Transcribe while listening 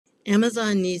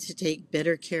Amazon needs to take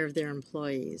better care of their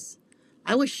employees.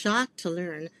 I was shocked to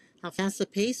learn how fast the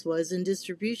pace was in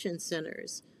distribution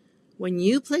centers. When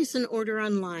you place an order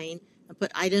online and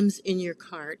put items in your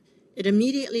cart, it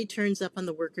immediately turns up on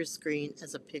the worker's screen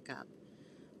as a pickup.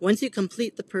 Once you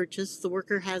complete the purchase, the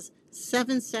worker has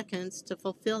 7 seconds to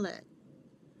fulfill it.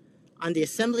 On the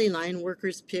assembly line,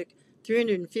 workers pick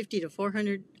 350 to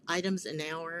 400 items an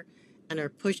hour and are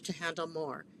pushed to handle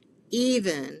more,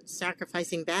 even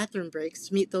sacrificing bathroom breaks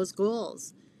to meet those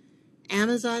goals.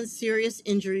 Amazon's serious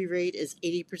injury rate is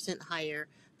 80% higher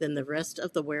than the rest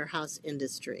of the warehouse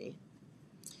industry.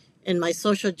 In my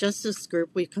social justice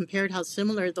group, we compared how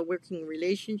similar the working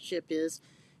relationship is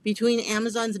between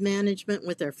Amazon's management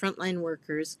with their frontline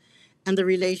workers and the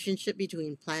relationship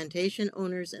between plantation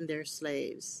owners and their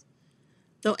slaves.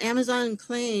 Though Amazon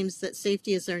claims that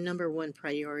safety is their number one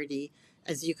priority,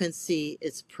 as you can see,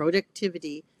 it's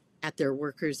productivity at their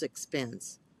workers'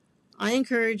 expense. I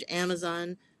encourage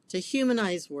Amazon to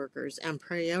humanize workers and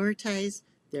prioritize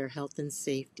their health and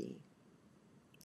safety.